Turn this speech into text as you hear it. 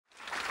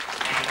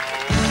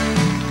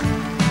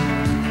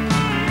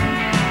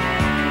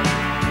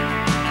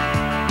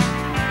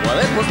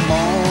was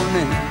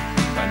morning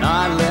when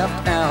I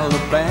left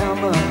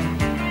Alabama.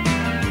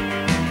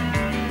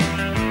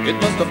 It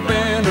must have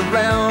been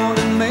around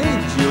in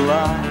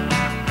mid-July.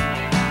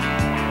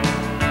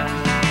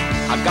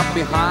 I got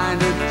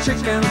behind a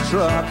chicken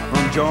truck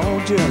from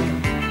Georgia,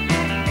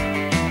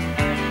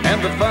 and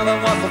the feather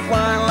was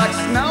flying like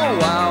snow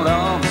out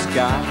of the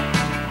sky.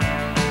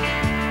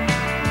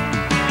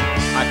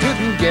 I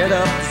couldn't get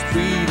up the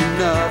speed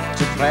enough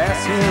to pass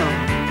him,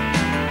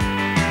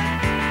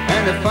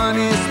 and the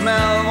funny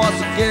smell was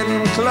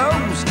getting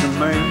close to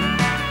me.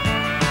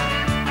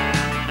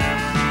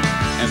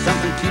 And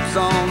something keeps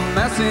on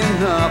messing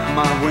up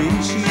my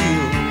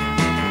windshield,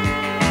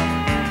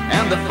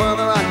 and the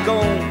further I go,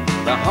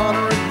 the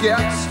harder it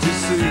gets to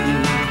see.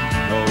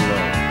 Oh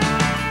Lord.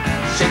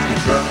 Chicken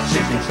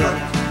truck,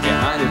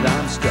 behind it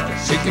I'm stuck.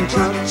 Chicken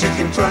truck,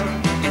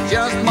 it's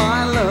just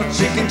my luck.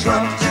 Chicken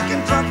truck,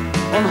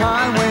 on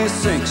Highway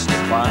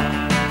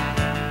 65.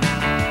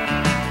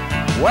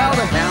 Well,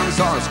 the hounds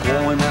are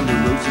squalling and the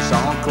roof is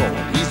all cold.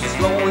 He's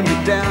slowing me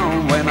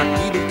down when I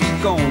need to keep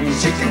going.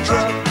 Chicken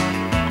truck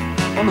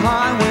on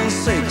Highway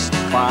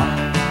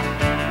 65.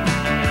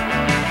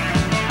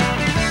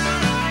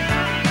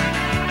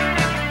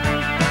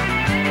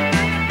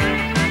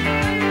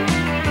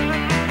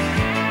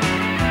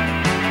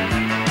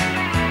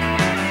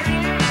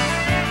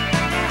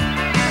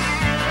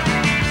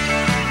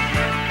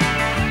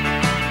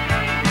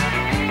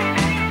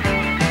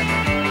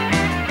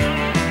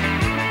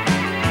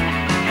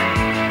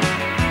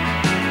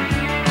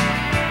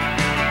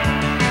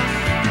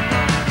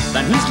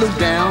 He slowed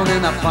down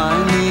and I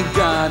finally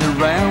got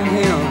around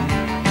him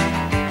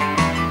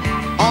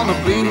on a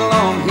big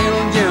long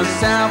hill just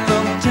south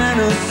of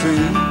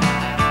Tennessee.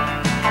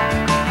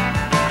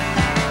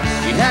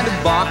 He had a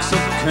box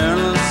of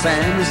Colonel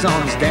Sanders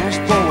on his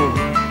dashboard,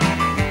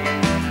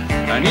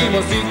 and he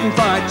was eating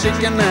fried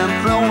chicken and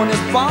throwing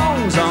his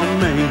bones on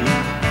me.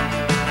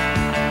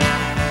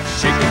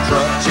 Chicken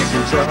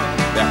truck,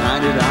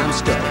 behind it I'm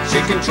stuck.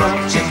 Chicken truck,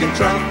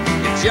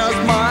 it's just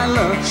my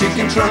luck.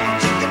 Chicken truck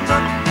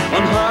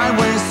on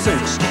Highway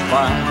 65.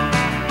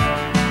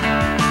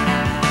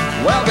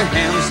 Well, the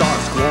hands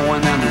are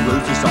squalling and the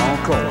roof is all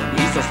cold.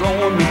 He's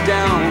slowing me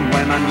down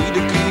when I need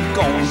to keep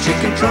going.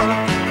 Chicken truck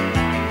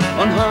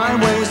on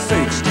Highway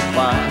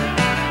 65.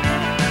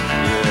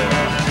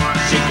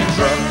 Yeah. Chicken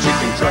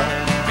truck,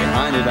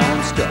 behind it I'm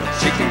stuck.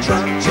 Chicken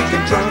truck, it's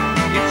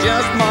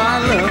just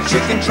my luck.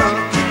 Chicken truck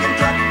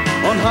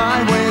on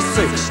Highway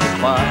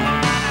 65.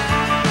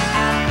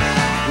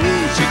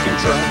 Ooh, chicken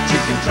truck,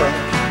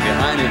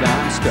 behind it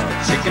I'm stuck.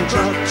 Chicken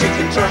truck,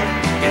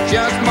 it's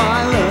just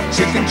my luck.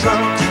 Chicken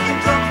truck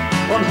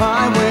on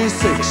Highway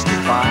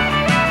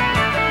 65.